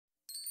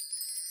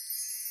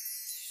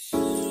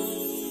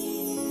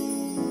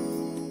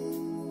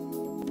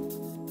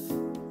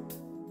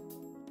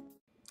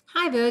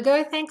Hi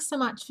Virgo, thanks so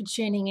much for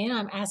tuning in.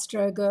 I'm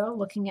Astrogirl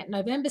looking at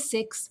November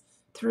 6th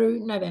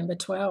through November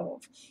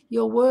 12.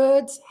 Your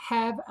words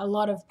have a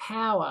lot of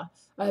power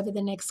over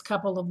the next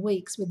couple of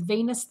weeks with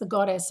Venus, the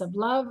goddess of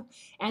love,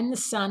 and the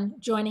Sun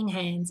joining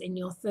hands in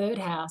your third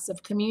house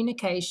of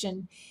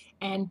communication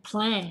and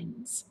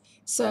plans.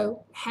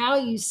 So, how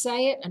you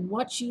say it and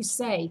what you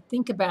say,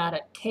 think about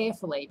it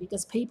carefully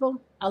because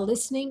people are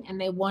listening and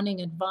they're wanting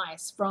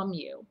advice from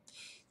you.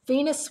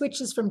 Venus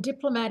switches from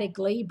diplomatic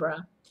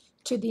Libra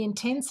to the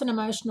intense and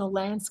emotional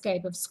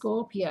landscape of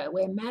Scorpio,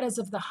 where matters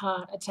of the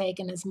heart are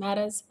taken as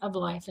matters of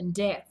life and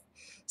death.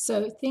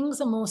 So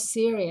things are more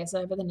serious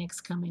over the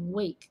next coming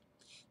week.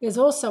 There's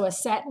also a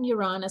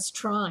Saturn-Uranus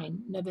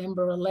trine,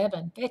 November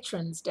 11th,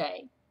 Veterans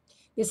Day.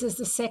 This is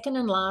the second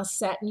and last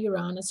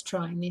Saturn-Uranus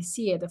trine this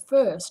year. The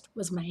first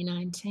was May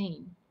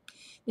 19.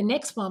 The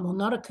next one will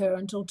not occur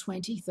until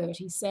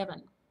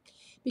 2037.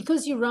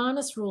 Because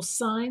Uranus rules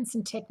science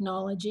and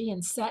technology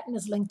and Saturn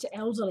is linked to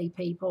elderly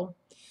people,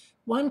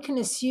 one can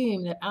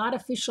assume that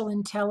artificial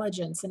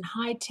intelligence and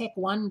high-tech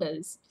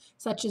wonders,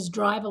 such as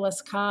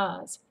driverless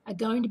cars, are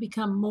going to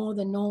become more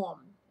the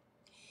norm.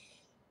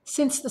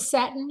 Since the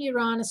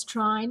Saturn-Uranus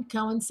trine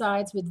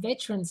coincides with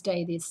Veterans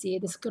Day this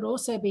year, this could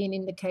also be an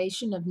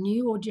indication of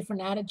new or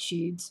different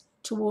attitudes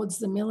towards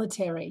the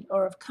military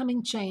or of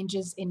coming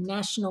changes in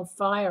national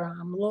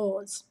firearm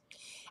laws.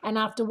 And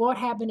after what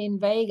happened in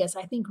Vegas,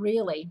 I think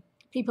really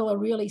people are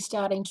really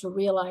starting to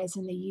realize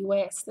in the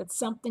US that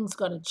something's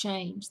got to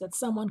change, that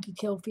someone could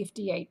kill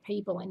 58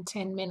 people in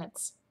 10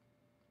 minutes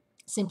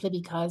simply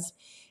because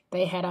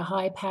they had a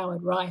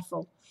high-powered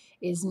rifle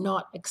is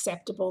not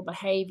acceptable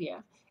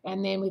behavior.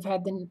 And then we've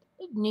had the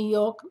New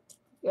York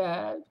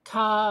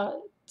car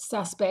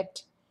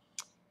suspect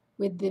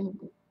with the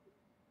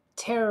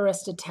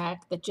terrorist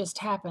attack that just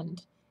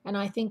happened. And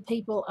I think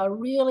people are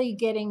really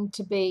getting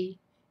to be,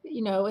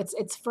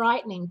 it's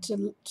frightening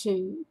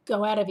to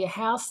go out of your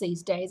house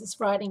these days. It's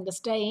frightening to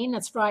stay in.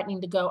 It's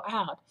frightening to go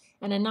out.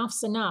 And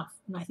enough's enough.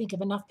 And I think if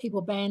enough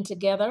people band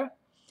together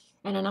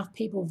and enough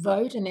people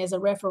vote, and there's a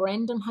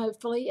referendum,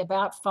 hopefully,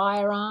 about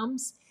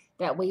firearms,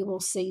 that we will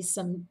see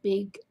some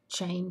big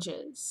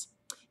changes.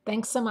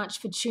 Thanks so much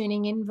for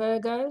tuning in,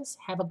 Virgos.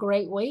 Have a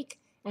great week,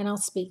 and I'll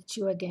speak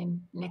to you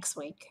again next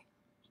week.